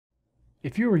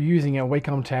If you are using a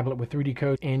Wacom tablet with 3D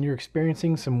code and you're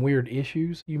experiencing some weird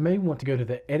issues, you may want to go to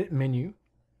the Edit menu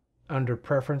under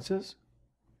Preferences,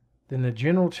 then the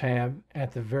General tab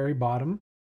at the very bottom.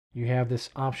 You have this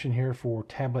option here for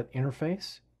Tablet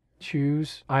Interface.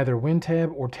 Choose either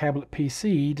WinTab or Tablet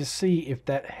PC to see if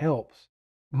that helps.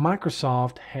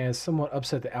 Microsoft has somewhat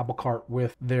upset the apple cart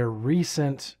with their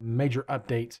recent major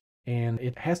updates, and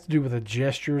it has to do with the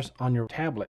gestures on your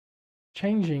tablet.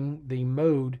 Changing the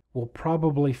mode will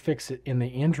probably fix it in the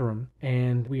interim,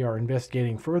 and we are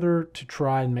investigating further to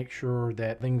try and make sure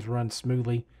that things run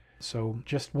smoothly. So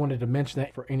just wanted to mention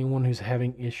that for anyone who's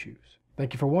having issues.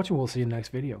 Thank you for watching. We'll see you in the next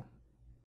video.